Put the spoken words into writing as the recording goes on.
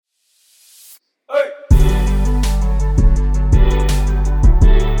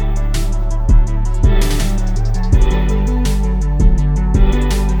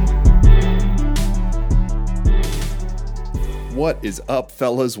What is up,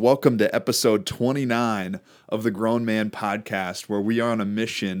 fellas? Welcome to episode 29 of the Grown Man Podcast, where we are on a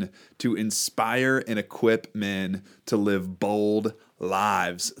mission to inspire and equip men to live bold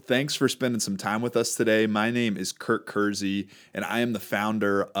lives. Thanks for spending some time with us today. My name is Kurt Kersey, and I am the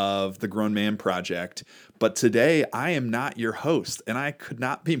founder of the Grown Man Project. But today, I am not your host, and I could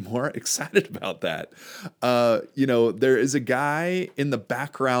not be more excited about that. There is a guy in the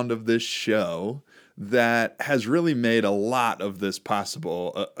background of this show that has really made a lot of this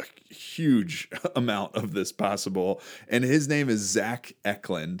possible, a huge amount of this possible. And his name is Zach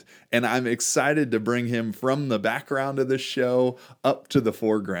Eklund. And I'm excited to bring him from the background of this show up to the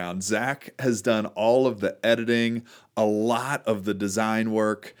foreground. Zach has done all of the editing, a lot of the design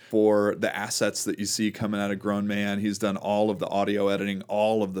work for the assets that you see coming out of Grown Man. He's done all of the audio editing,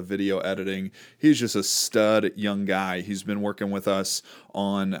 all of the video editing. He's just a stud young guy. He's been working with us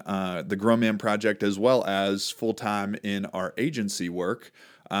on the Grown Man Project as well as full-time in our agency work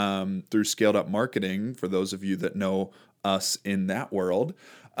through Scaled Up Marketing, for those of you that know us in that world.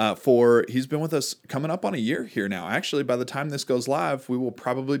 He's been with us coming up on a year here now. Actually, by the time this goes live, we will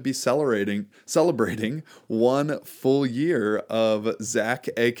probably be celebrating 1 full year of Zach,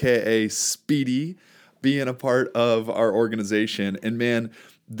 aka Speedy, being a part of our organization. And man,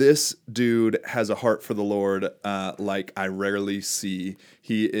 this dude has a heart for the Lord like I rarely see.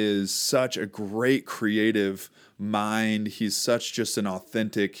 He is such a great creative mind. He's such just an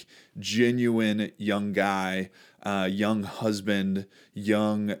authentic, genuine young guy, young husband,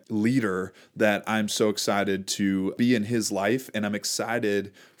 young leader that I'm so excited to be in his life. And I'm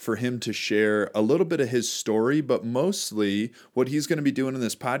excited for him to share a little bit of his story, but mostly what he's going to be doing in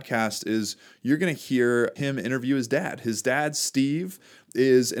this podcast is you're going to hear him interview his dad. His dad, Steve,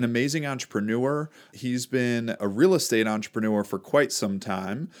 is an amazing entrepreneur. He's been a real estate entrepreneur for quite some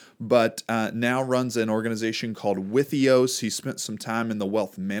time, but now runs an organization called Withios. He spent some time in the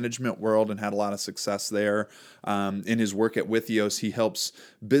wealth management world and had a lot of success there. In his work at Withios, he helps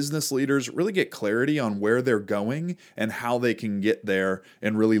business leaders really get clarity on where they're going and how they can get there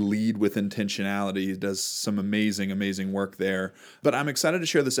and really lead with intentionality. He does some amazing, amazing work there. But I'm excited to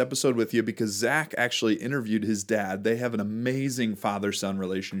share this episode with you because Zach actually interviewed his dad. They have an amazing father-son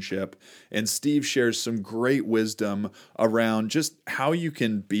relationship, and Steve shares some great wisdom around just how you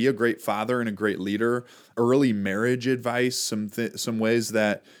can be a great father and a great leader, early marriage advice, some ways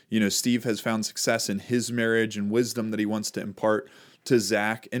that Steve has found success in his marriage and wisdom that he wants to impart to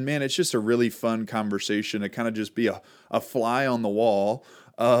Zach. And man, it's just a really fun conversation to kind of just be a fly on the wall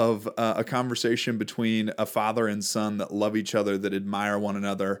of a conversation between a father and son that love each other, that admire one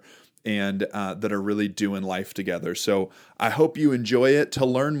another, and that are really doing life together. So I hope you enjoy it. To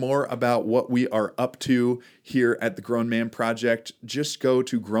learn more about what we are up to here at the Grown Man Project, just go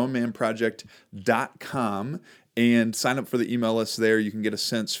to grownmanproject.com and sign up for the email list there. You can get a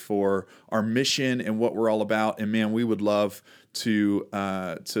sense for our mission and what we're all about. And man, we would love to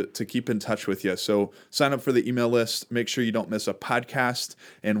keep in touch with you. So sign up for the email list. Make sure you don't miss a podcast.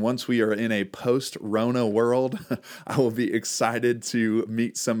 And once we are in a post-Rona world, I will be excited to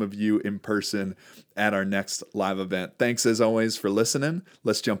meet some of you in person at our next live event. Thanks as always for listening.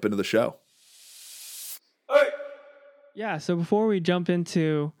 Let's jump into the show. Yeah, so before we jump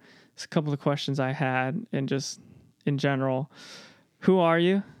into a couple of questions I had, and just in general, who are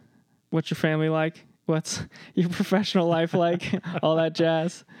you? What's your family like? What's your professional life like? All that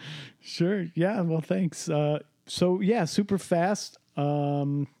jazz. Sure. Yeah. Well, thanks. Super fast.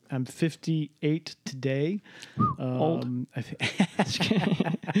 I'm 58 today. Old. I've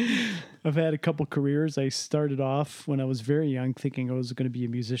had a couple careers. I started off when I was very young thinking I was going to be a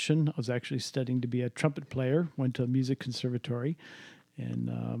musician. I was actually studying to be a trumpet player, went to a music conservatory.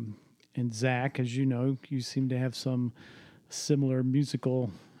 And Zach, as you know, you seem to have some similar musical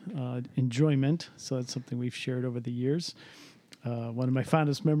enjoyment. So that's something we've shared over the years. One of my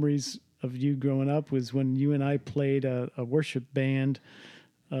fondest memories of you growing up was when you and I played a worship band.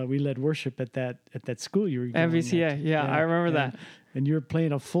 We led worship at that school you were going MVCA, at. Yeah, I remember that. And you were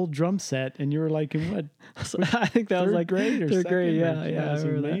playing a full drum set, and you were like in what? I think that was like grade or third second grade. Yeah, grade. yeah, It was I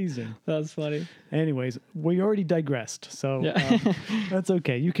remember amazing. That was funny. Anyways, we already digressed, so that's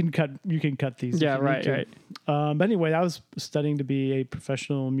okay. You can cut these. Yeah, right. But anyway, I was studying to be a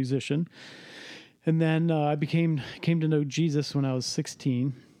professional musician, and then I came to know Jesus when I was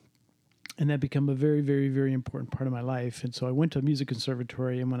 16. And that became a very, very, very important part of my life. And so I went to a music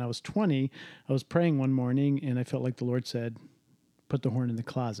conservatory, and when I was 20, I was praying one morning, and I felt like the Lord said, put the horn in the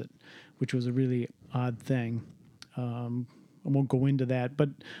closet, which was a really odd thing. I won't go into that. But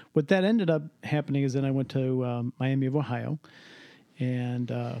what that ended up happening is then I went to Miami of Ohio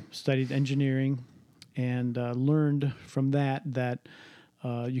and studied engineering and learned from that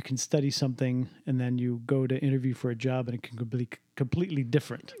you can study something and then you go to interview for a job and it can be completely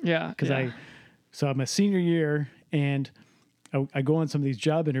different. Yeah. So I'm a senior year and I go on some of these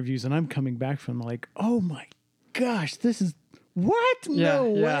job interviews and I'm coming back from like, oh my gosh, this is what? No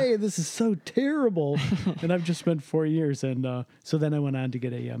way. This is so terrible. And I've just spent 4 years. And so then I went on to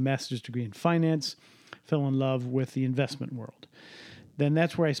get a master's degree in finance, fell in love with the investment world. Then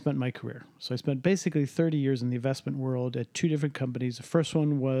that's where I spent my career. So I spent basically 30 years in the investment world at 2 different companies. The first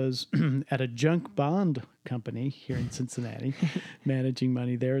one was at a junk bond company here in Cincinnati, managing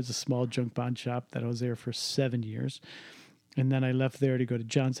money there. It's a small junk bond shop that I was there for 7 years. And then I left there to go to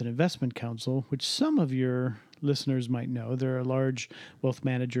Johnson Investment Counsel, which some of your listeners might know. They're a large wealth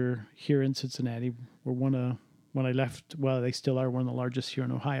manager here in Cincinnati. When I left, well, they still are one of the largest here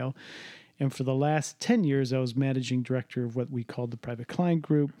in Ohio. And for the last 10 years, I was managing director of what we called the Private Client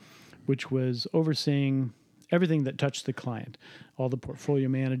Group, which was overseeing everything that touched the client, all the portfolio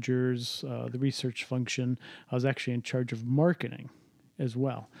managers, the research function. I was actually in charge of marketing as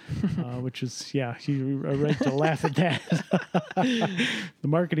well, which is, you are right to laugh at that. The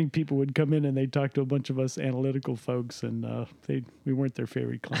marketing people would come in and they'd talk to a bunch of us analytical folks, and we weren't their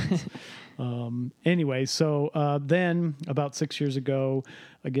favorite clients. Anyway, so then about 6 years ago,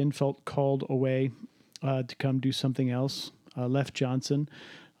 again, felt called away to come do something else. Left Johnson.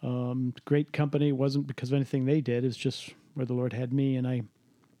 Great company. It wasn't because of anything they did. It's just where the Lord had me, and I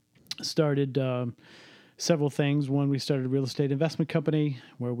started several things. One, we started a real estate investment company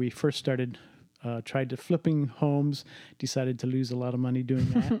where we first started, tried to flipping homes, decided to lose a lot of money doing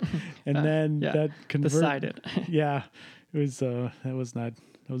that. And then that converted. Decided. Yeah, it was, that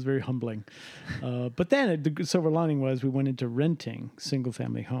was very humbling. But then the silver lining was we went into renting single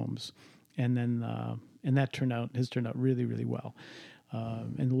family homes. And then, and that has turned out really, really well.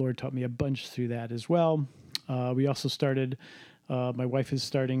 And the Lord taught me a bunch through that as well. We also started, my wife is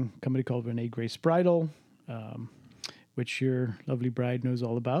starting a company called Renee Grace Bridal, which your lovely bride knows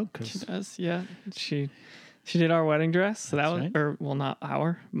all about. She does, yeah. She did our wedding dress. So that was, right. Or well, not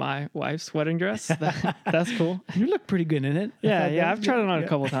my wife's wedding dress. That's cool. You look pretty good in it. Yeah. I've tried it on a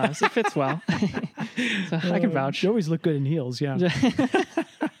couple of times. It fits well. So I can vouch. You always look good in heels. Yeah.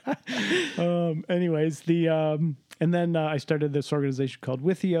 Anyways, and then I started this organization called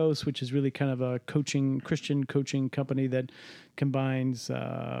Withios, which is really kind of a Christian coaching company that combines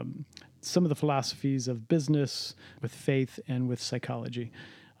some of the philosophies of business with faith and with psychology.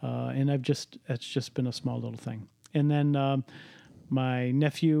 And that's just been a small little thing. And then my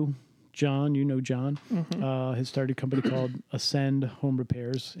nephew, John, John, has started a company called Ascend Home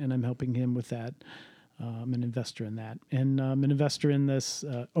Repairs, and I'm helping him with that. I'm an investor in that. And I'm an investor in this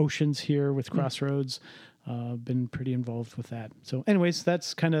Oceans here with Crossroads. Been pretty involved with that. So anyways,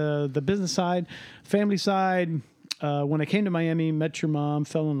 that's kind of the business side. Family side, when I came to Miami, met your mom,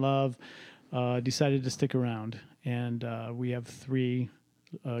 fell in love, decided to stick around. And we have 3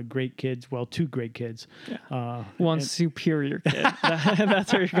 great kids. Well, 2 great kids. Yeah. One superior kid.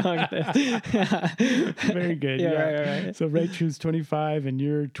 That's where you're going with this. Very good. Yeah. Right. So Rachel's 25 and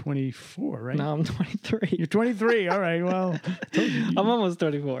you're 24, right? No, I'm 23. You're 23. All right. Well, I'm almost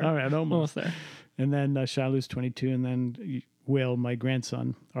 24. All right. Almost there. And then Shiloh's 22. And then Will, our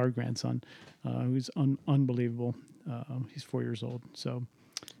grandson, who's unbelievable. He's 4 years old. So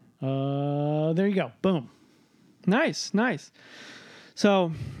there you go. Boom. Nice.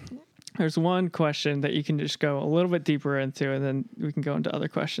 So there's one question that you can just go a little bit deeper into, and then we can go into other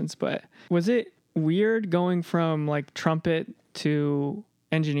questions. But was it weird going from like trumpet to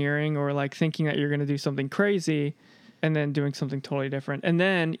engineering, or like thinking that you're going to do something crazy and then doing something totally different? And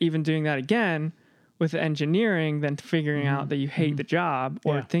then even doing that again with engineering, then figuring out that you hate the job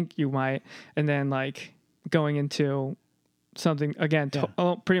or think you might, and then like going into something again,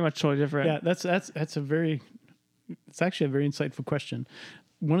 pretty much totally different. Yeah, that's actually a very insightful question.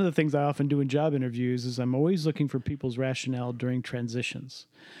 One of the things I often do in job interviews is I'm always looking for people's rationale during transitions,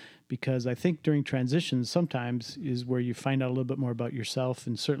 because I think during transitions sometimes is where you find out a little bit more about yourself,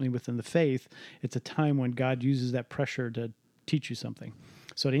 and certainly within the faith, it's a time when God uses that pressure to teach you something.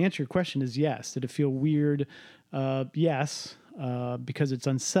 So to answer your question is yes. Did it feel weird? Yes, because it's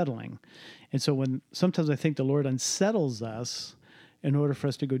unsettling. And so sometimes I think the Lord unsettles us in order for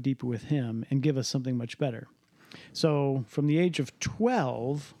us to go deeper with Him and give us something much better. So from the age of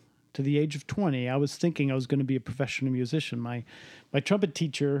 12 to the age of 20, I was thinking I was going to be a professional musician. My trumpet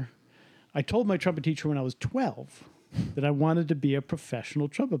teacher, I told my trumpet teacher when I was 12 that I wanted to be a professional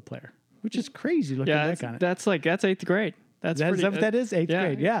trumpet player, which is crazy looking back on it. That's 8th grade. Is that what that is? 8th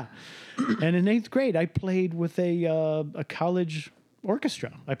grade, yeah. And in 8th grade, I played with a college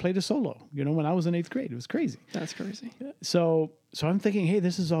orchestra. I played a solo, when I was in 8th grade. It was crazy. That's crazy. So I'm thinking, hey,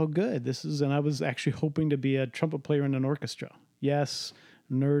 this is all good. And I was actually hoping to be a trumpet player in an orchestra. Yes.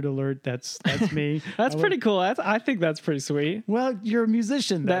 Nerd alert. That's me. That's pretty cool. I think that's pretty sweet. Well, you're a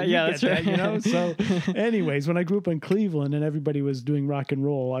musician. Though. That's right. So anyways, when I grew up in Cleveland and everybody was doing rock and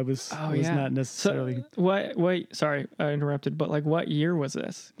roll, I was not necessarily. So, wait, sorry, I interrupted, but like what year was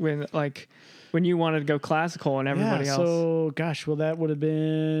this? When you wanted to go classical and everybody else? So that would have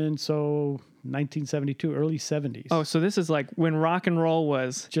been 1972, early 70s. Oh, so this is like when rock and roll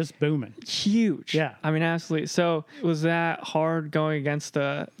was just booming. Huge. Yeah. I mean, absolutely. So was that hard going against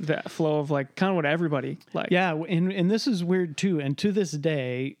the flow of like kind of what everybody liked? Yeah. And this is weird too. And to this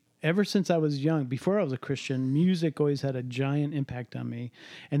day, ever since I was young, before I was a Christian, music always had a giant impact on me.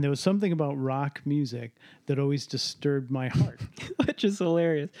 And there was something about rock music that always disturbed my heart. Which is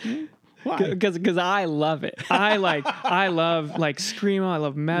hilarious. Why? Because I love it. I love like screamo. I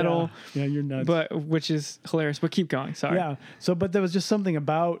love metal. Yeah, you're nuts. Which is hilarious. But keep going. Sorry. Yeah. But there was just something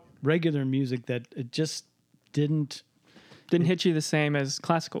about regular music that it just didn't hit you the same as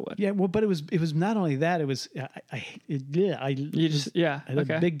classical would. Yeah. Well, but it was not only that. It was I had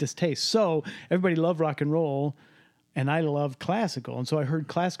a big distaste. So everybody loved rock and roll, and I loved classical, and so I heard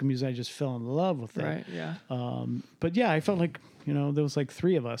classical music. I just fell in love with it. Right. Yeah. But yeah, I felt like. There was like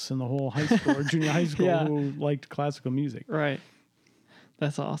 3 of us in the whole high school or junior high school who liked classical music. Right.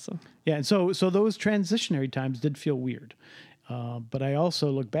 That's awesome. Yeah. And so those transitionary times did feel weird. But I also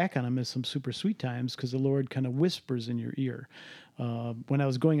look back on them as some super sweet times because the Lord kind of whispers in your ear. When I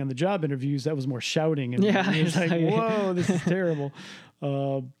was going on the job interviews, that was more shouting. And it was like, whoa, this is terrible.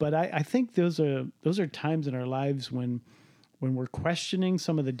 But I think those are times in our lives when we're questioning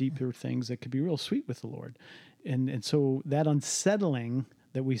some of the deeper things that could be real sweet with the Lord. And so that unsettling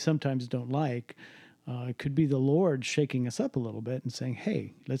that we sometimes don't like could be the Lord shaking us up a little bit and saying,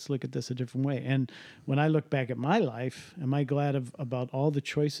 hey, let's look at this a different way. And when I look back at my life, am I glad about all the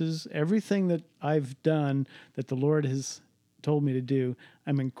choices, everything that I've done that the Lord has told me to do,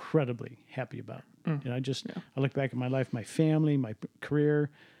 I'm incredibly happy about. I look back at my life, my family, my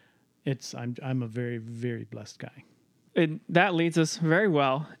career. I'm a very, very blessed guy. That leads us very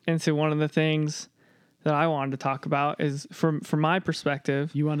well into one of the things that I wanted to talk about is from my perspective.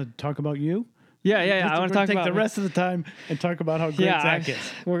 You want to talk about you? Yeah. I want to talk about the rest of the time and talk about how great Zach is.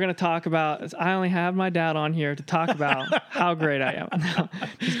 We're going to talk about. I only have my dad on here to talk about how great I am. No,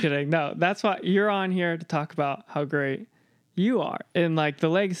 just kidding. No, that's why you're on here to talk about how great you are and like the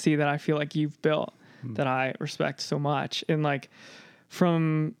legacy that I feel like you've built that I respect so much. And like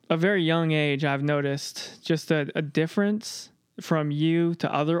from a very young age, I've noticed just a difference from you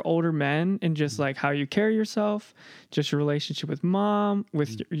to other older men and just like how you carry yourself, just your relationship with mom,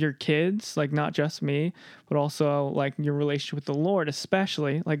 with your kids, like not just me, but also like your relationship with the Lord,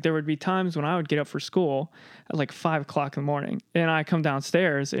 especially. Like there would be times when I would get up for schould at like 5 o'clock in the morning and I come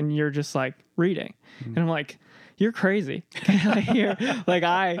downstairs and you're just like reading. And I'm like, you're crazy.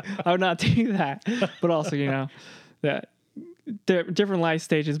 I would not do that. But also, that different life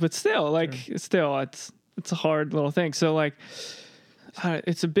stages, but still it's a hard little thing. So like,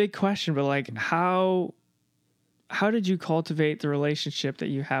 it's a big question, but like how did you cultivate the relationship that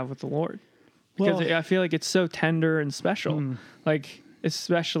you have with the Lord? Because I feel like it's so tender and special. Like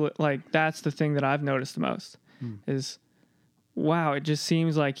especially like that's the thing that I've noticed the most is, wow, it just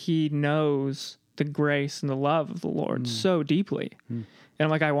seems like he knows the grace and the love of the Lord so deeply. And I'm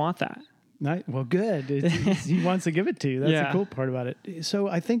like, I want that. Well, good. He wants to give it to you. That's the cool part about it. So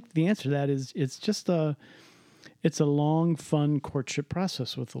I think the answer to that is it's a long, fun courtship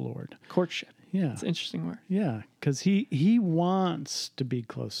process with the Lord. Courtship. Yeah. It's an interesting word. Yeah. Because he wants to be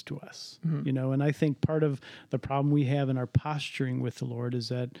close to us, and I think part of the problem we have in our posturing with the Lord is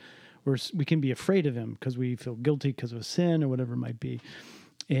that we can be afraid of him because we feel guilty because of sin or whatever it might be.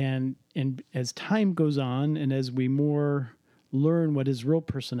 And as time goes on and as we more learn what his real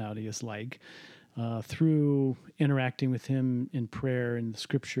personality is like through interacting with him in prayer and the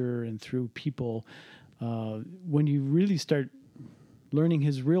scripture and through people, when you really start learning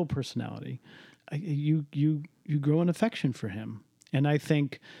his real personality, you grow an affection for him. And I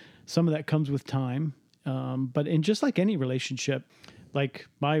think some of that comes with time. But in just like any relationship, like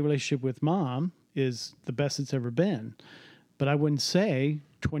my relationship with mom is the best it's ever been. But I wouldn't say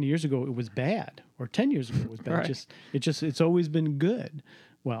 20 years ago it was bad or 10 years ago it was bad. Right. It's always been good.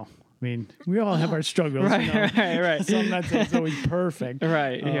 Well, I mean, we all have our struggles. Right. So I'm not saying it's always perfect.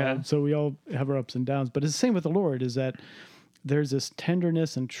 Right, yeah. So we all have our ups and downs. But it's the same with the Lord, is that there's this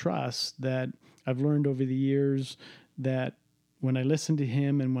tenderness and trust that I've learned over the years that when I listen to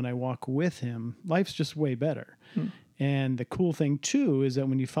him and when I walk with him, life's just way better. And the cool thing too is that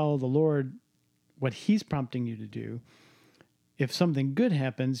when you follow the Lord, what he's prompting you to do, if something good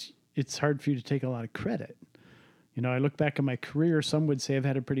happens, it's hard for you to take a lot of credit. You know, I look back at my career, some would say I've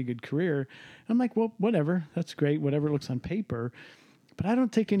had a pretty good career. I'm like, well, whatever, that's great, whatever it looks on paper. But I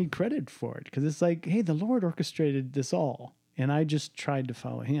don't take any credit for it because it's like, hey, the Lord orchestrated this all. And I just tried to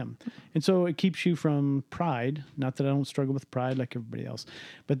follow him. And so it keeps you from pride. Not that I don't struggle with pride like everybody else.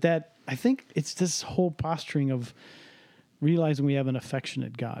 But that, I think it's this whole posturing of realizing we have an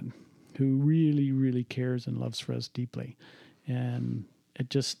affectionate God who really, really cares and loves for us deeply. And it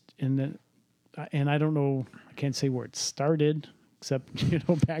just, and I don't know, I can't say where it started, except, you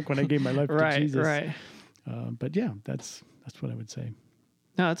know, back when I gave my life to Jesus. Right. But yeah, that's what I would say.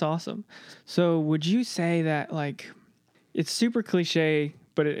 No, that's awesome. So would you say that, like, it's super cliche,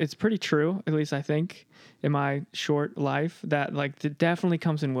 but it's pretty true, at least I think, in my short life, that like it definitely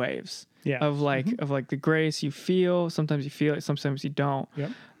comes in waves. Yeah. Of like the grace you feel. Sometimes you feel it, sometimes you don't.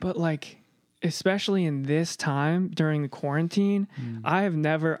 Yep. But like, especially in this time during the quarantine, I don't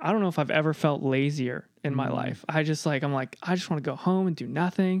know if I've ever felt lazier in my life. I just want to go home and do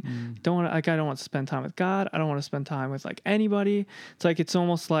nothing. I don't want to spend time with God. I don't want to spend time with like anybody. It's like, it's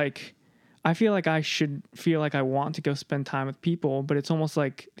almost like, I feel like I should feel like I want to go spend time with people, but it's almost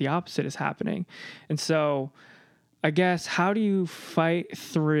like the opposite is happening. And so I guess, how do you fight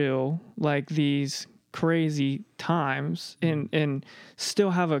through like these crazy times and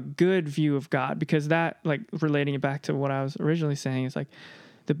still have a good view of God? Because that, like, relating it back to what I was originally saying, is like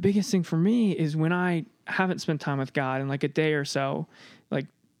the biggest thing for me is when I haven't spent time with God in like a day or so, like,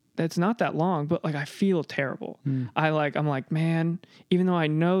 that's not that long, but like I feel terrible. I'm like, man, even though I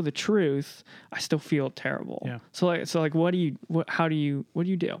know the truth, I still feel terrible. Yeah. So what do you do?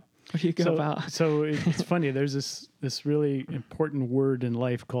 What do you go about? So it's funny. There's this really important word in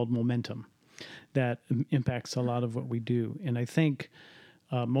life called momentum that impacts a lot of what we do. And I think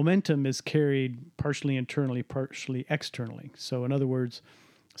momentum is carried partially internally, partially externally. So in other words,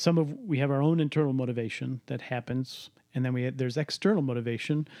 we have our own internal motivation that happens, and then there's external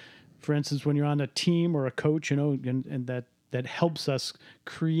motivation. For instance, when you're on a team or a coach, you know, and that helps us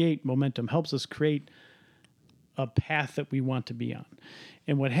create momentum, helps us create a path that we want to be on.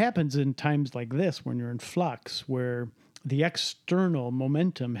 And what happens in times like this, when you're in flux, where the external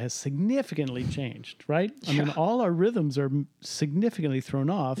momentum has significantly changed, right? I mean, all our rhythms are significantly thrown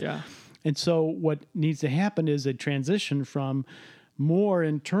off. Yeah. And so what needs to happen is a transition from more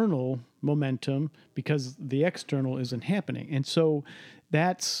internal momentum because the external isn't happening. And so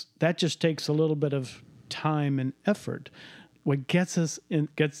that just takes a little bit of time and effort. What gets in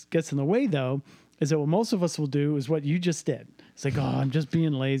the way, though, is that what most of us will do is what you just did. It's like, oh, I'm just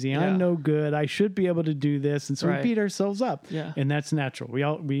being lazy. Yeah. I'm no good. I should be able to do this. And so we beat ourselves up. Yeah. And that's natural. We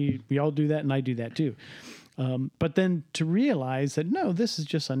all do that, and I do that too. But then to realize that, no, this is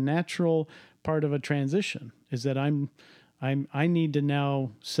just a natural part of a transition, is that I need to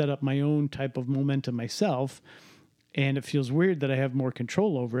now set up my own type of momentum myself. And it feels weird that I have more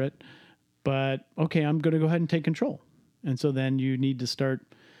control over it, but okay, I'm going to go ahead and take control. And so then you need to start,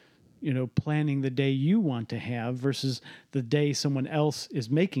 you know, planning the day you want to have versus the day someone else is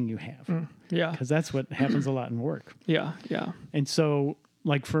making you have. Yeah. Because that's what happens a lot in work. Yeah. Yeah. And so,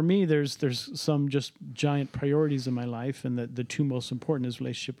 like, for me, there's some just giant priorities in my life, and the two most important is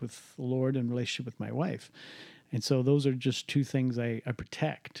relationship with the Lord and relationship with my wife. And so those are just two things I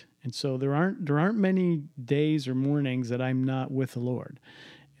protect. And so there aren't many days or mornings that I'm not with the Lord,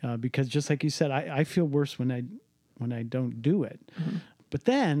 because just like you said, I feel worse when I don't do it. Mm-hmm. But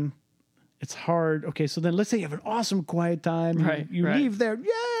then it's hard. Okay, so then let's say you have an awesome quiet time. Right. You leave there,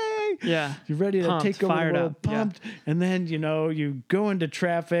 yay! Yeah. You're ready to take over the world, up. pumped. Yeah. And then, you know, you go into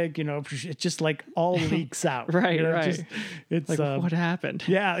traffic, you know, it just like all leaks out. Right, you know, right. It's like, what happened?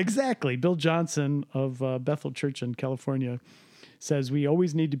 Yeah, exactly. Bill Johnson of Bethel Church in California says we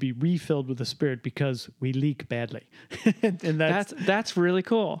always need to be refilled with the Spirit because we leak badly. and that's really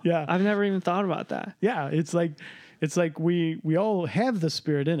cool. Yeah. I've never even thought about that. Yeah, it's like we all have the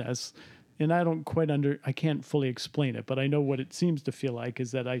Spirit in us, and I can't fully explain it, but I know what it seems to feel like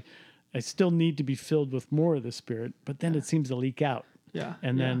is that I still need to be filled with more of the Spirit, but then it seems to leak out. Yeah.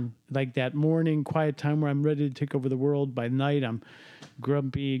 And then like that morning quiet time where I'm ready to take over the world, by night I'm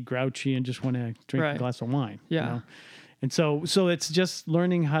grumpy, grouchy, and just want to drink a glass of wine. Yeah. You know? And so it's just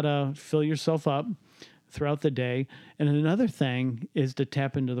learning how to fill yourself up throughout the day. And another thing is to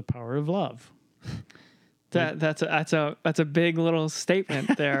tap into the power of love. That's a big little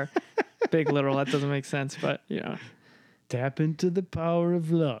statement there. Big little, that doesn't make sense, but you know. Tap into the power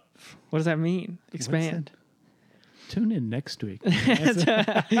of love. What does that mean? Expand. Tune in next week.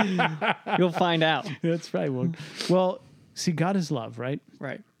 You'll find out. That's right. Well, see, God is love, right?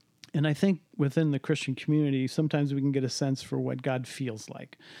 Right. And I think within the Christian community, sometimes we can get a sense for what God feels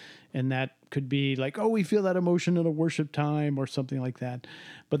like. And that could be like, oh, we feel that emotion in a worship time or something like that.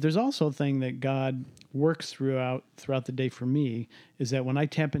 But there's also a thing that God works throughout the day for me, is that when I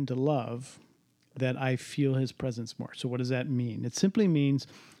tap into love, that I feel his presence more. So what does that mean? It simply means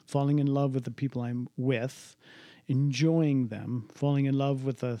falling in love with the people I'm with, enjoying them, falling in love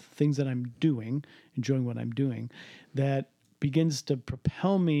with the things that I'm doing, enjoying what I'm doing, that begins to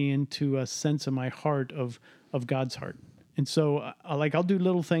propel me into a sense in my heart of God's heart. And so I'll do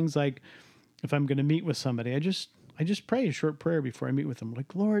little things like, if I'm going to meet with somebody, I just pray a short prayer before I meet with them.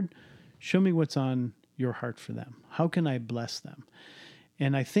 Like, Lord, show me what's on your heart for them. How can I bless them?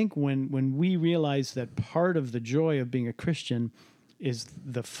 And I think when we realize that part of the joy of being a Christian is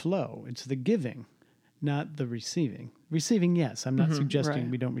the flow, it's the giving, not the receiving. Receiving, yes, I'm not suggesting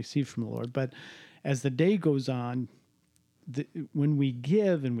we don't receive from the Lord, but as the day goes on, when we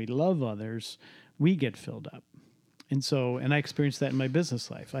give and we love others, we get filled up. And I experienced that in my business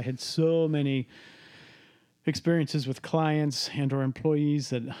life. I had so many experiences with clients and or employees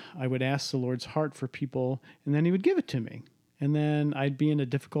that I would ask the Lord's heart for people, and then he would give it to me. And then I'd be in a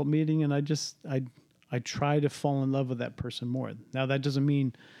difficult meeting, and I'd try to fall in love with that person more. Now, that doesn't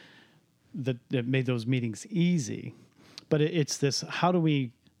mean that it made those meetings easy, but it's this: how do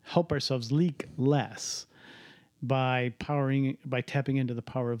we help ourselves leak less by tapping into the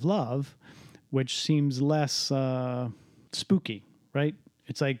power of love, which seems less spooky, right?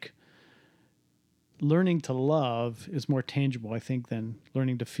 It's like learning to love is more tangible, I think, than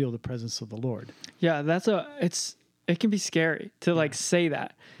learning to feel the presence of the Lord. Yeah, it can be scary to like say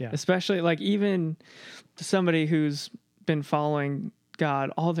that, especially like even to somebody who's been following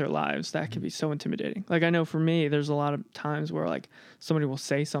God all their lives. That can be so intimidating. Like I know for me, there's a lot of times where like somebody will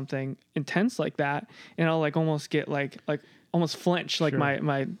say something intense like that, and I'll like almost get like almost flinch. Like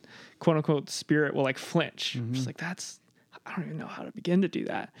my quote unquote spirit will like flinch. I'm just like, I don't even know how to begin to do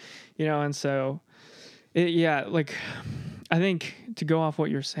that, And so, like I think to go off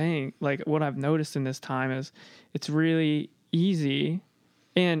what you're saying, like what I've noticed in this time is it's really easy,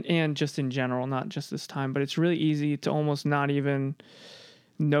 and just in general, not just this time, but it's really easy to almost not even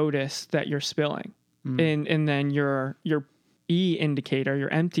notice that you're spilling. And then your E indicator, your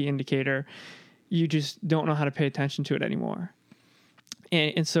empty indicator, you just don't know how to pay attention to it anymore.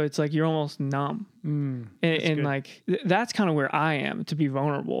 And so it's like you're almost numb. And like that's kind of where I am, to be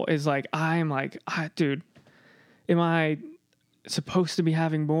vulnerable, is like I'm like, dude, am I supposed to be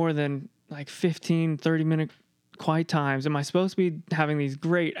having more than like 15, 30-minute quiet times? Am I supposed to be having these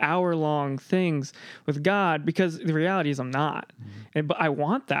great hour-long things with God? Because the reality is I'm not. But I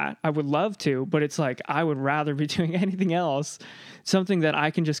want that. I would love to, but it's like I would rather be doing anything else, something that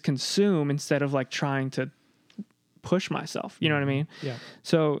I can just consume instead of like trying to push myself. You know what I mean? Yeah.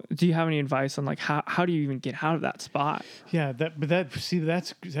 So do you have any advice on like how do you even get out of that spot? Yeah,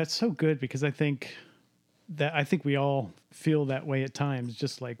 that's so good, because I think we all feel that way at times,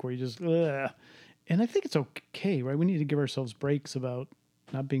 just like where you just, ugh. And I think it's okay, right? We need to give ourselves breaks about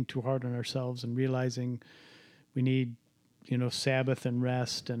not being too hard on ourselves and realizing we need, Sabbath and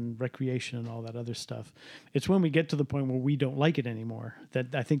rest and recreation and all that other stuff. It's when we get to the point where we don't like it anymore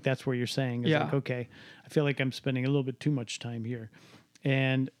that I think that's where you're saying is like, okay, I feel like I'm spending a little bit too much time here.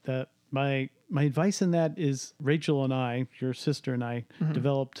 And my advice in that is Rachel and I, your sister and I,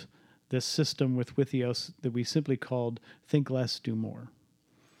 developed this system with Withios that we simply called Think Less, Do More.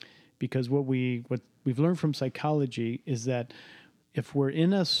 Because what we've learned from psychology is that if we're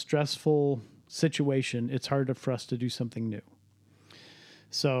in a stressful situation, it's harder for us to do something new.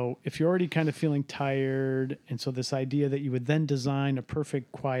 So if you're already kind of feeling tired, and so this idea that you would then design a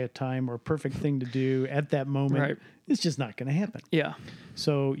perfect quiet time or a perfect thing to do at that moment, it's just not going to happen. Yeah.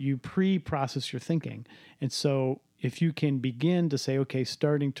 So you pre-process your thinking. And so if you can begin to say, okay,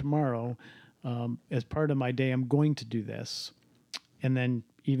 starting tomorrow, as part of my day, I'm going to do this, and then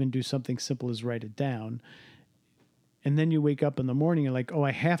even do something simple as write it down. And then you wake up in the morning and like, oh,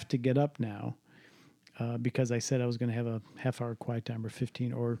 I have to get up now because I said I was going to have a half-hour quiet time or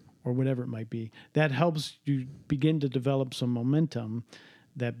 15 or whatever it might be. That helps you begin to develop some momentum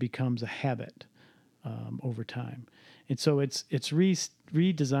that becomes a habit over time. And so it's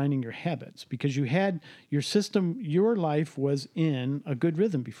redesigning your habits, because you had your system, your life was in a good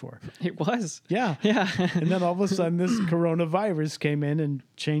rhythm before. It was. Yeah. Yeah. And then all of a sudden this coronavirus came in and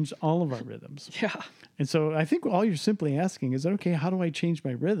changed all of our rhythms. Yeah. And so I think all you're simply asking is, okay, how do I change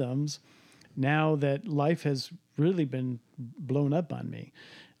my rhythms now that life has really been blown up on me?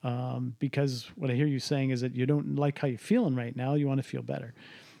 because what I hear you saying is that you don't like how you're feeling right now. You want to feel better.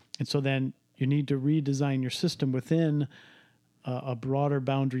 And so then you need to redesign your system within a broader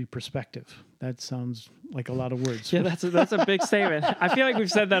boundary perspective. That sounds like a lot of words. Yeah, that's a big statement. I feel like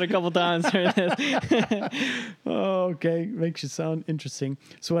we've said that a couple times. Oh, okay. Makes you sound interesting.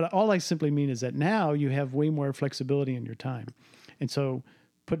 So all I simply mean is that now you have way more flexibility in your time. And so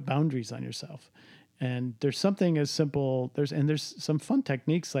put boundaries on yourself. And there's something as simple, there's some fun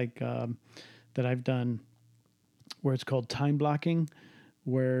techniques like that I've done where it's called time blocking,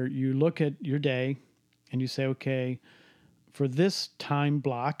 where you look at your day and you say, okay, for this time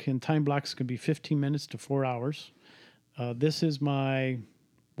block, and time blocks can be 15 minutes to 4 hours. This is my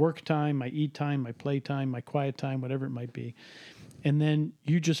work time, my eat time, my play time, my quiet time, whatever it might be. And then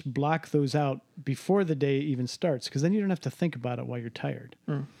you just block those out before the day even starts, because then you don't have to think about it while you're tired.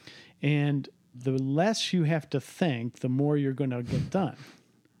 And the less you have to think, the more you're going to get done.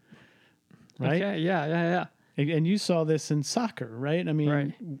 Right? Okay, yeah. And you saw this in soccer, right? I mean,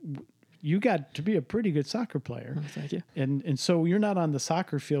 Right. You got to be a pretty good soccer player. Oh, thank you. And so you're not on the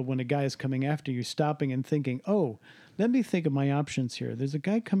soccer field when a guy is coming after you, stopping and thinking, oh, let me think of my options here. There's a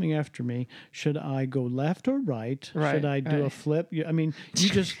guy coming after me. Should I go left or right? Should I do a flip? I mean, you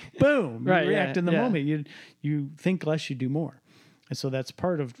just, boom, you react in the moment. You think less, you do more. And so that's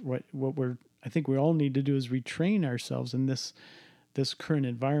part of what I think we all need to do is retrain ourselves in this current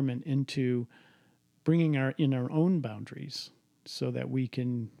environment into bringing our own boundaries so that we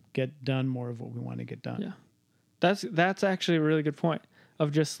can get done more of what we want to get done. Yeah. That's actually a really good point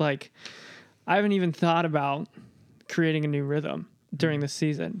of just like, I haven't even thought about creating a new rhythm during the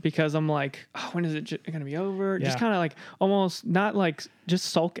season because I'm like, oh, when is it going to be over? Just kind of like almost not like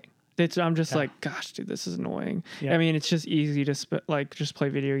just sulking. I'm just like, gosh, dude, this is annoying. I mean, it's just easy to just play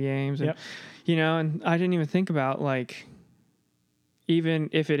video games and, and I didn't even think about like, even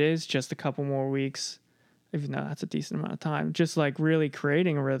if it is just a couple more weeks, even though that's a decent amount of time, just like really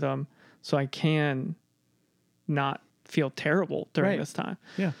creating a rhythm so I can not feel terrible during this time.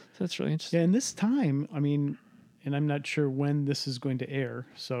 Yeah. So that's really interesting. Yeah. And this time, I mean, and I'm not sure when this is going to air.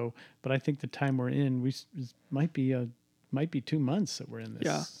 So, but I think the time we're in, might be 2 months that we're in this.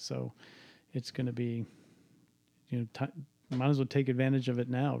 Yeah. So it's going to be, might as well take advantage of it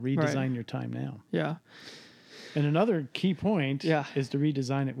now. Redesign your time now. Yeah. And another key point is to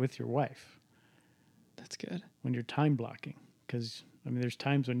redesign it with your wife. That's good. When you're time blocking, because I mean, there's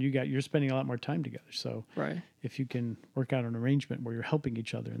times when you're spending a lot more time together. So if you can work out an arrangement where you're helping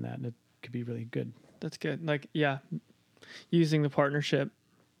each other in that, it could be really good. That's good. Like, using the partnership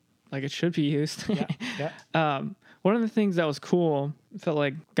like it should be used. One of the things that was cool, felt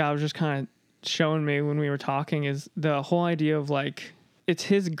like God was just kind of showing me when we were talking, is the whole idea of like, it's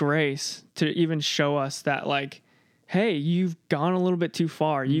His grace to even show us that like, hey, you've gone a little bit too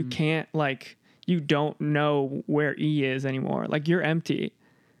far. You can't like, you don't know where He is anymore. Like you're empty.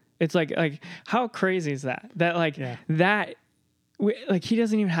 It's like how crazy is that? That like that, like He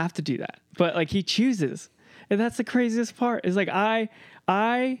doesn't even have to do that, but like He chooses. And that's the craziest part is like,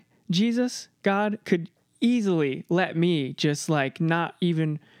 Jesus, God could easily let me just like not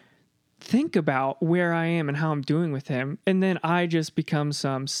even think about where I am and how I'm doing with Him. And then I just become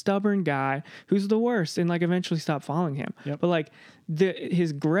some stubborn guy who's the worst and like eventually stop following Him. But like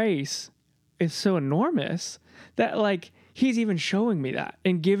His grace is so enormous that like He's even showing me that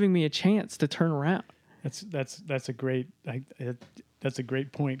and giving me a chance to turn around. That's a great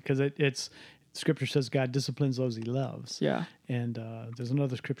point, because it's Scripture says God disciplines those He loves. Yeah. And there's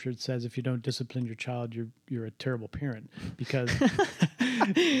another scripture that says if you don't discipline your child, you're a terrible parent, because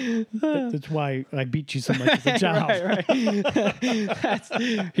that's why I beat you so much as a child. Right.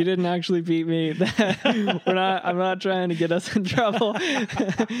 He didn't actually beat me. I'm not trying to get us in trouble.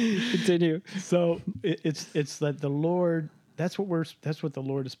 Continue. So it's that the Lord. That's what the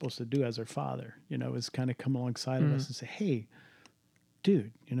Lord is supposed to do as our Father. Is kind of come alongside of us and say, "Hey,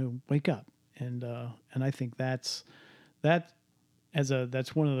 dude, wake up." And I think that's one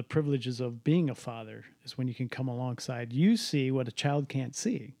of the privileges of being a father, is when you can come alongside. You see what a child can't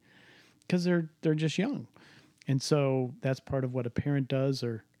see, because they're just young, and so that's part of what a parent does,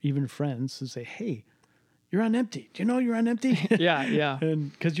 or even friends, is say, "Hey, you're on empty. Do you know you're on empty?" Yeah.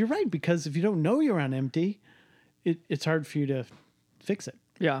 And because you're right, because if you don't know you're on empty, it's hard for you to fix it.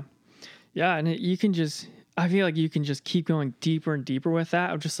 Yeah, and I feel like you can just keep going deeper and deeper with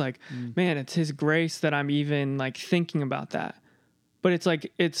that. I'm just like, man, it's His grace that I'm even like thinking about that. But it's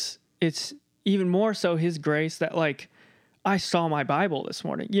like, it's even more so His grace that like I saw my Bible this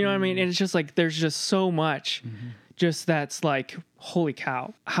morning. You know what I mean? And it's just like, there's just so much just that's like, holy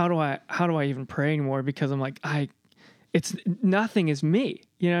cow. How do I even pray anymore? Because I'm like, it's nothing is me.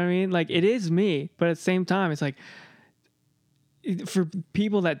 You know what I mean? Like it is me, but at the same time, it's like for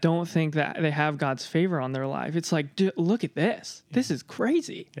people that don't think that they have God's favor on their life, it's like, dude, look at this. This is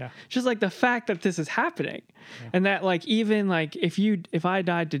crazy. Yeah. Just like the fact that this is happening. Yeah. And that like, even like if I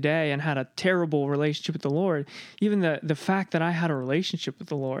died today and had a terrible relationship with the Lord, even the fact that I had a relationship with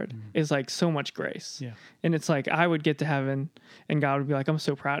the Lord is like so much grace. Yeah. And it's like, I would get to heaven and God would be like, I'm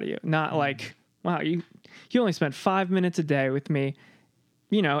so proud of you. Not like, wow, you only spent 5 minutes a day with me,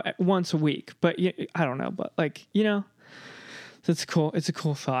 you know, once a week, but I don't know, but like, you know, that's cool. It's a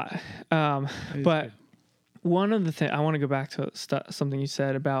cool thought. But good. one of the things I want to go back to something you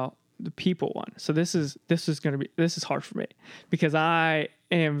said about the people one. So this is hard for me because I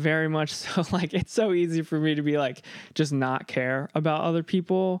am very much so like, it's so easy for me to be like, just not care about other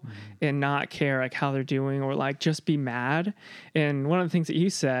people and not care like how they're doing or like just be mad. And one of the things that you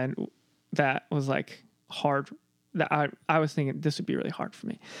said that was like hard that I was thinking this would be really hard for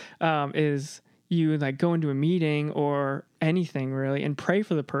me, is you like go into a meeting or anything really and pray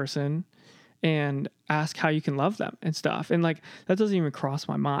for the person and ask how you can love them and stuff. And like, that doesn't even cross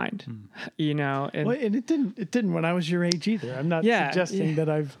my mind, you know? And, well, and it didn't when I was your age either. I'm not suggesting that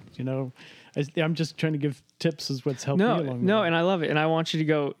I've, you know, I'm just trying to give tips as what's helped me along the way. No, and I love it. And I want you to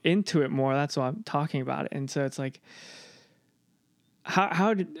go into it more. That's why I'm talking about it. And so it's like,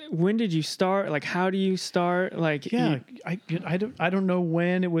 when did you start? Like, how do you start? Like, I don't know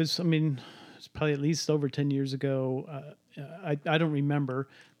when it was. I mean, it's probably at least over 10 years ago. I don't remember,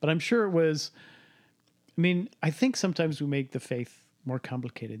 but I'm sure it was. I mean, I think sometimes we make the faith more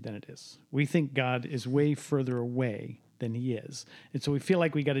complicated than it is. We think God is way further away than he is. And so we feel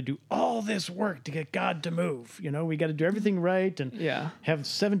like we got to do all this work to get God to move. You know, we got to do everything right and have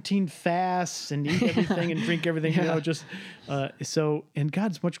 17 fasts and eat everything and drink everything, you know, just and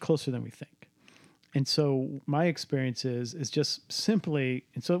God's much closer than we think. And so my experience is just simply,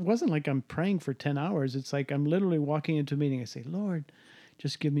 and so it wasn't like I'm praying for 10 hours. It's like I'm literally walking into a meeting. I say, Lord,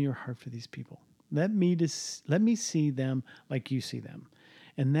 just give me your heart for these people. Let me see them like you see them.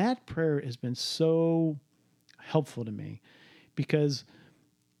 And that prayer has been so helpful to me because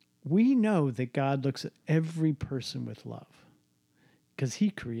we know that God looks at every person with love because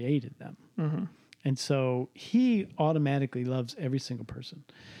he created them. Mm-hmm. And so he automatically loves every single person.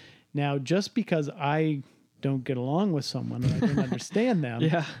 Now, just because I don't get along with someone and I don't understand them,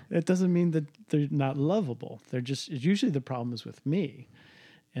 it doesn't mean that they're not lovable. Usually the problem is with me.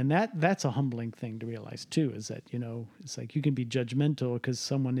 And that's a humbling thing to realize too, is that, you know, it's like you can be judgmental because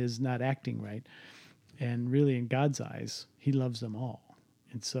someone is not acting right. And really in God's eyes, he loves them all.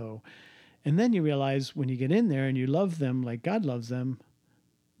 And so, and then you realize when you get in there and you love them like God loves them,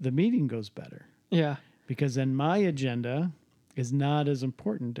 the meeting goes better. Yeah. Because then my agenda is not as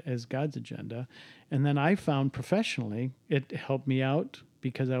important as God's agenda. And then I found professionally, it helped me out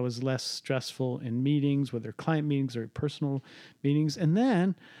because I was less stressful in meetings, whether client meetings or personal meetings. And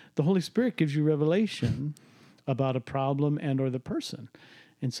then the Holy Spirit gives you revelation about a problem and or the person.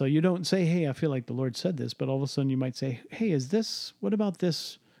 And so you don't say, hey, I feel like the Lord said this, but all of a sudden you might say, hey, what about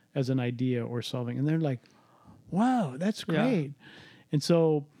this as an idea or solving? And they're like, wow, that's great. Yeah. And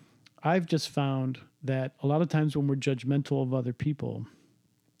so I've just found that a lot of times when we're judgmental of other people,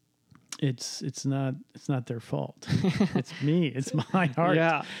 it's not their fault. It's me. It's my heart.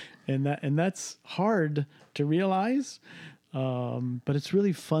 Yeah. And that's hard to realize. But it's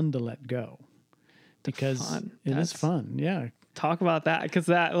really fun to let go because it is fun. Yeah. Talk about that. Cause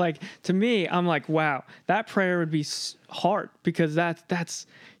that, like, to me, I'm like, wow, that prayer would be hard because that's,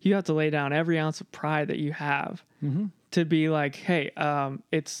 you have to lay down every ounce of pride that you have to be like, hey,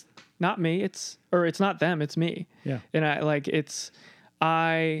 it's not me. It's not them. It's me. Yeah. And I'm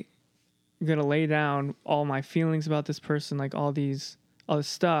going to lay down all my feelings about this person, like all this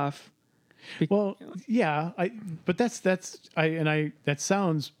stuff. Well, yeah, but that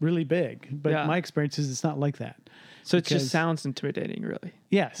sounds really big, but my experience is it's not like that. So it just sounds intimidating, really.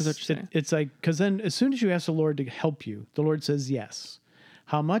 Yes. Is what you're saying. It's like, because then as soon as you ask the Lord to help you, the Lord says yes.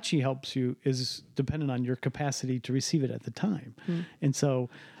 How much he helps you is dependent on your capacity to receive it at the time. And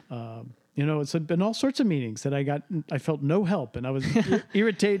so, you know, it's been all sorts of meetings that I felt no help and I was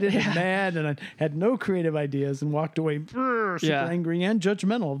irritated and mad and I had no creative ideas and walked away super angry and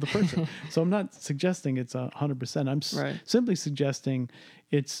judgmental of the person. So I'm not suggesting it's 100%. I'm simply suggesting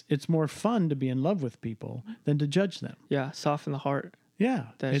it's more fun to be in love with people than to judge them. Yeah. Soften the heart. Yeah.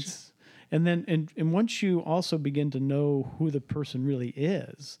 And once you also begin to know who the person really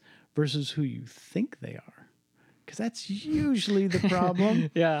is versus who you think they are, because that's usually the problem.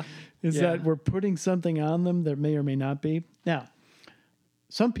 Is that we're putting something on them that may or may not be. Now,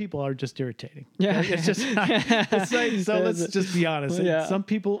 some people are just irritating. Yeah. It's just it's like, so let's just be honest. Yeah. Some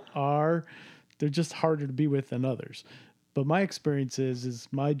people they're just harder to be with than others. But my experience is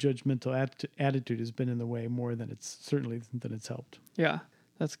my judgmental attitude has been in the way more than it's helped. Yeah,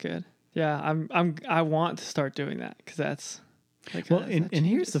 that's good. Yeah, I want to start doing that because that's like, well. And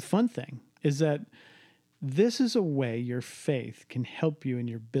here's the fun thing is that this is a way your faith can help you in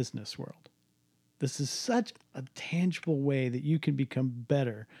your business world. This is such a tangible way that you can become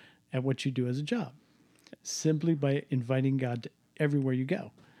better at what you do as a job, simply by inviting God to everywhere you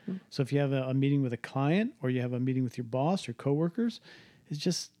go. So if you have a meeting with a client or you have a meeting with your boss or coworkers, it's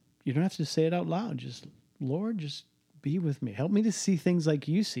just, you don't have to say it out loud. Just, Lord, just be with me. Help me to see things like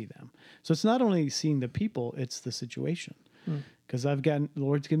you see them. So it's not only seeing the people, it's the situation. Because the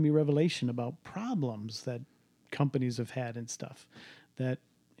Lord's given me revelation about problems that companies have had and stuff that,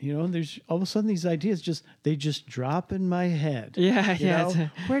 there's all of a sudden these ideas they just drop in my head. Yeah.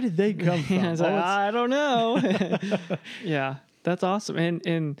 Where did they come from? I don't know. Yeah. That's awesome.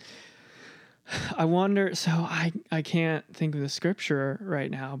 And I wonder, so I can't think of the scripture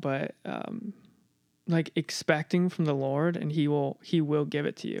right now, but like expecting from the Lord and he will give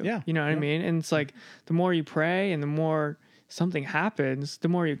it to you. Yeah. You know what I mean? And it's like the more you pray and the more something happens, the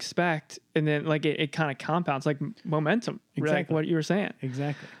more you expect. And then like it kind of compounds like momentum. Exactly. Like what you were saying.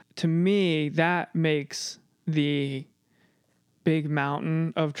 Exactly. To me, that makes the big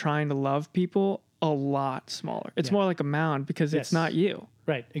mountain of trying to love people a lot smaller. It's more like a mound because it's not you.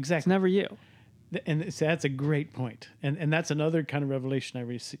 Right, exactly. It's never you. And that's a great point. And that's another kind of revelation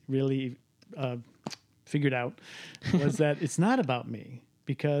I really figured out was that it's not about me,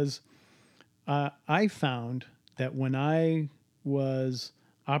 because I found that when I was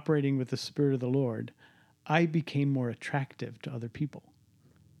operating with the Spirit of the Lord, I became more attractive to other people.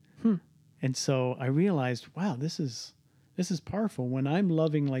 And so I realized, wow, this is powerful. When I'm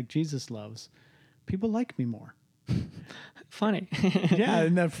loving like Jesus loves, people like me more. Funny. Yeah,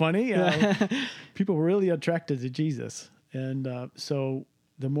 isn't that funny? People were really attracted to Jesus. And so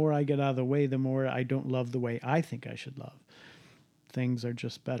the more I get out of the way, the more I don't love the way I think I should love. Things are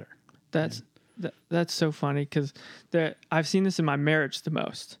just better. That's so funny because I've seen this in my marriage the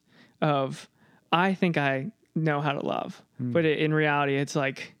most of I think I know how to love, but in reality, it's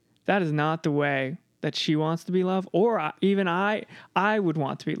like that is not the way that she wants to be loved, or even I would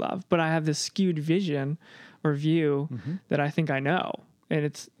want to be loved, but I have this skewed vision or view that I think I know. And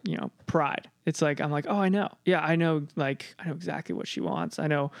it's, pride. It's like, I'm like, oh, I know. Yeah, I know exactly what she wants. I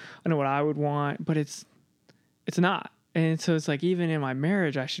know what I would want, but it's not. And so it's like, even in my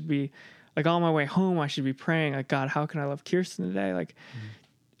marriage, I should be like on my way home, I should be praying like, God, how can I love Kirsten today? Like,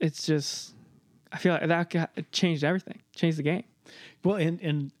 it's just, I feel like it changed everything, changed the game. Well,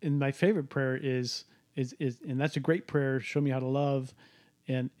 and my favorite prayer is, and that's a great prayer. Show me how to love.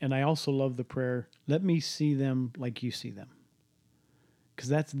 And I also love the prayer, let me see them like you see them. Because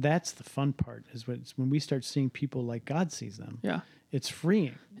that's the fun part is when we start seeing people like God sees them. Yeah. It's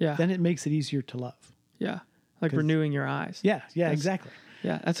freeing. Yeah. Then it makes it easier to love. Yeah. Like renewing your eyes. Yeah. Exactly.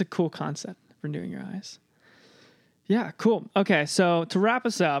 Yeah. That's a cool concept. Renewing your eyes. Yeah. Cool. Okay. So to wrap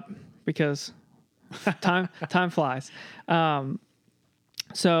us up, because time flies.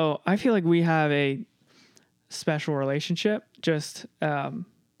 So I feel like we have a special relationship. Just don't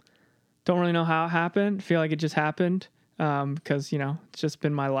really know how it happened. Feel like it just happened because it's just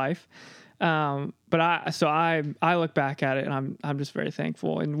been my life. But I look back at it and I'm just very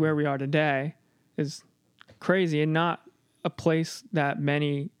thankful. And where we are today is crazy and not a place that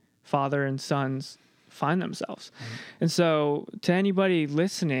many father and sons find themselves. And so to anybody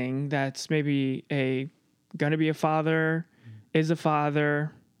listening that's maybe gonna be a father, is a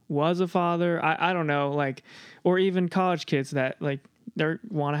father, was a father, I don't know, like, or even college kids that like they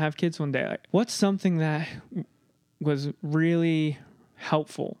want to have kids one day. Like, what's something that was really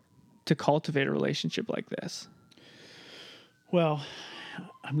helpful to cultivate a relationship like this? Well,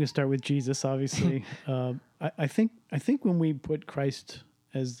 I'm going to start with Jesus, obviously. I think when we put Christ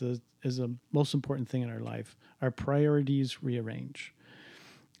as a most important thing in our life, our priorities rearrange.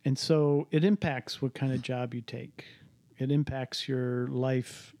 And so it impacts what kind of job you take. It impacts your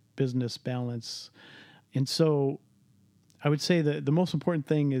life, business balance. And so I would say that the most important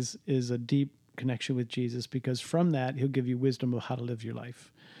thing is a deep connection with Jesus, because from that, he'll give you wisdom of how to live your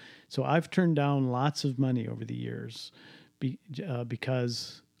life. So I've turned down lots of money over the years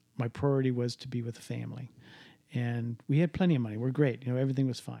because my priority was to be with the family. And we had plenty of money. We're great. Everything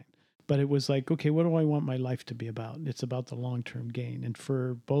was fine. But it was like, okay, what do I want my life to be about? It's about the long-term gain. And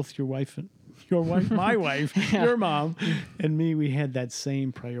for both your wife, my wife, your mom, and me, we had that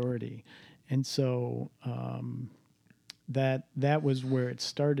same priority. And so that was where it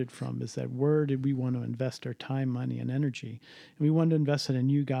started from, is that where did we want to invest our time, money, and energy? And we wanted to invest it in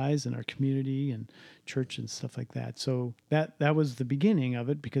you guys and our community and church and stuff like that. So that was the beginning of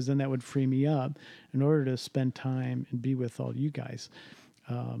it, because then that would free me up in order to spend time and be with all you guys.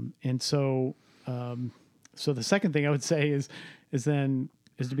 So the second thing I would say is to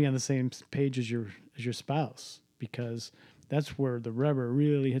be on the same page as your spouse, because that's where the rubber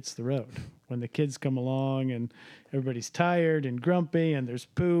really hits the road. When the kids come along and everybody's tired and grumpy and there's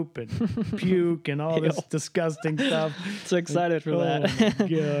poop and puke and all this disgusting stuff. So excited for that. Oh my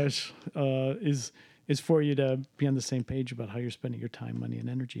gosh. Is for you to be on the same page about how you're spending your time, money, and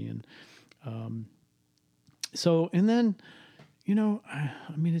energy. And and then,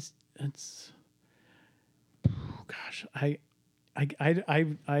 I mean, it's gosh, I'd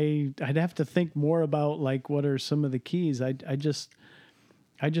have to think more about like what are some of the keys. I just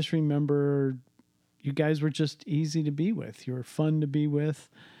remember you guys were just easy to be with. You were fun to be with.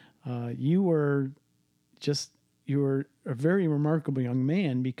 You were a very remarkable young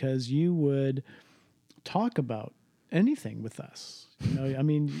man, because you would talk about anything with us. I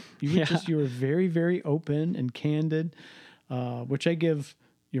mean, you were very, very open and candid, which I give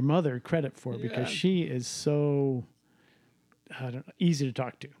your mother credit for, because she is so easy to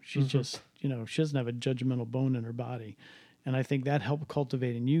talk to. She's just, she doesn't have a judgmental bone in her body. And I think that helped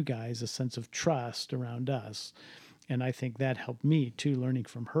cultivate in you guys a sense of trust around us. And I think that helped me too, learning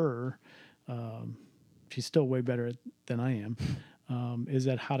from her. She's still way better than I am, is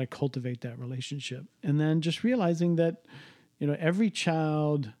at how to cultivate that relationship. And then just realizing that, every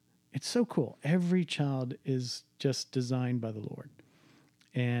child, it's so cool. Every child is just designed by the Lord.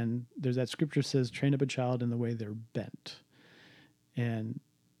 And there's that scripture says, train up a child in the way they're bent. And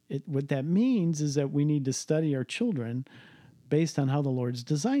what that means is that we need to study our children based on how the Lord's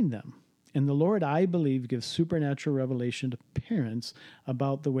designed them. And the Lord, I believe, gives supernatural revelation to parents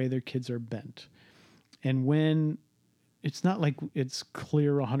about the way their kids are bent. And when it's not like it's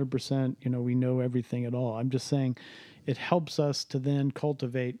clear 100%, we know everything at all. I'm just saying it helps us to then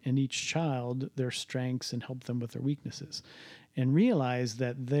cultivate in each child their strengths and help them with their weaknesses, and realize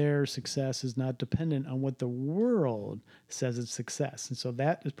that their success is not dependent on what the world says is success. And so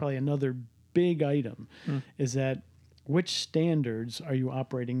that is probably another big item, is that which standards are you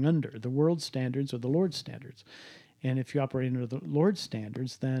operating under, the world's standards or the Lord's standards? And if you operate under the Lord's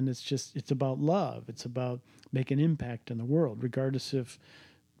standards, then it's about love. It's about making impact in the world, regardless if,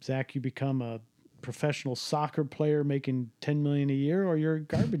 Zach, you become a professional soccer player making $10 million a year, or you're a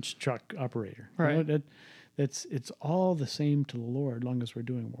garbage truck operator. Right. It's all the same to the Lord, as long as we're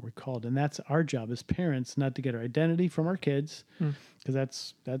doing what we're called. And that's our job as parents, not to get our identity from our kids,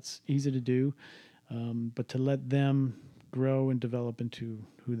 because that's easy to do, but to let them grow and develop into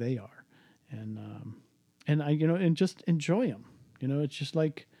who they are. And just enjoy them. It's just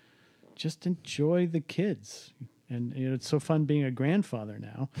like, just enjoy the kids. And it's so fun being a grandfather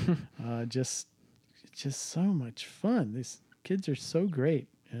now. It's just so much fun. These kids are so great.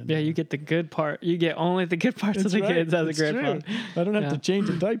 And, you get the good part. You get only the good parts of the kids as a grandfather. I don't have to change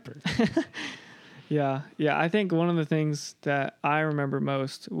a diaper. Yeah. I think one of the things that I remember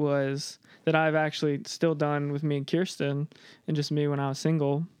most was that I've actually still done with me and Kirsten, and just me when I was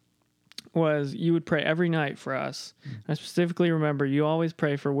single, was you would pray every night for us. I specifically remember you always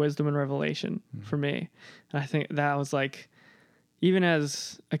pray for wisdom and revelation for me. And I think that was like, even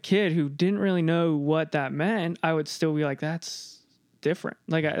as a kid who didn't really know what that meant, I would still be like, that's different.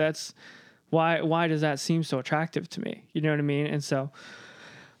 Like, that's why does that seem so attractive to me? You know what I mean? And so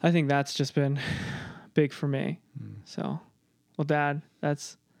I think that's just been big for me. So, well, Dad,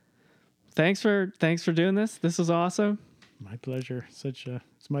 thanks for doing this. This was awesome. My pleasure.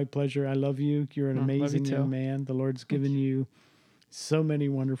 It's my pleasure. I love you. You're an amazing young man. The Lord's given you so many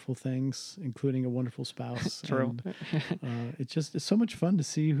wonderful things, including a wonderful spouse. True. And, it's so much fun to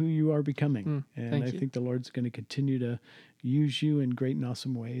see who you are becoming. And I think the Lord's going to continue to use you in great and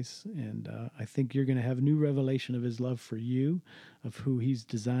awesome ways. And I think you're going to have new revelation of his love for you, of who he's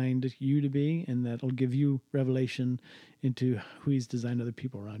designed you to be, and that'll give you revelation into who he's designed other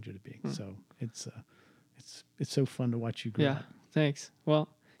people around you to be. So it's so fun to watch you grow. Yeah, thanks. Well,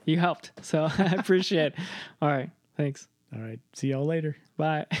 you helped, so I appreciate it. All right, thanks. All right, see y'all later.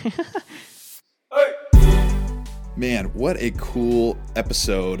 Bye. Man, what a cool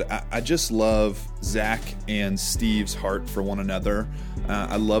episode. I just love Zach and Steve's heart for one another.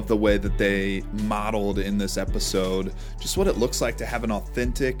 I love the way that they modeled in this episode just what it looks like to have an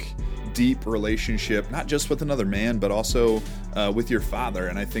authentic, deep relationship, not just with another man, but also with your Father.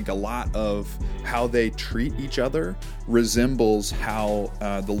 And I think a lot of how they treat each other resembles how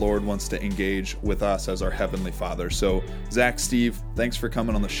the Lord wants to engage with us as our Heavenly Father. So Zach, Steve, thanks for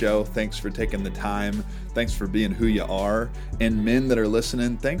coming on the show. Thanks for taking the time. Thanks for being who you are. And men that are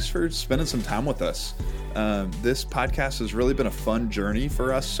listening, thanks for spending some time with us. This podcast has really been a fun journey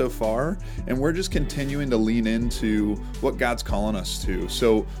for us so far, and we're just continuing to lean into what God's calling us to.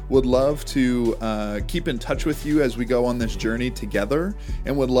 So would love to keep in touch with you as we go on this journey together,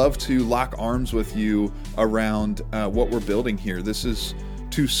 and would love to lock arms with you around what we're building here. This is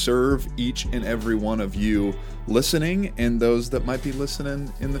to serve each and every one of you listening and those that might be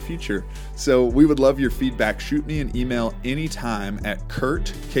listening in the future. So we would love your feedback. Shoot me an email anytime at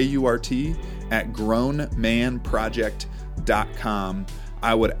Kurt, K-U-R-T, at grownmanproject.com.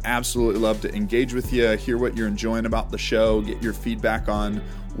 I would absolutely love to engage with you, hear what you're enjoying about the show, get your feedback on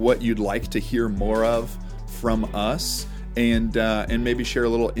what you'd like to hear more of from us, and maybe share a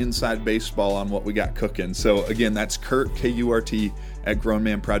little inside baseball on what we got cooking. So again, that's Kurt, K-U-R-T, at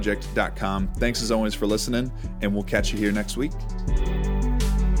grownmanproject.com. Thanks as always for listening, and we'll catch you here next week.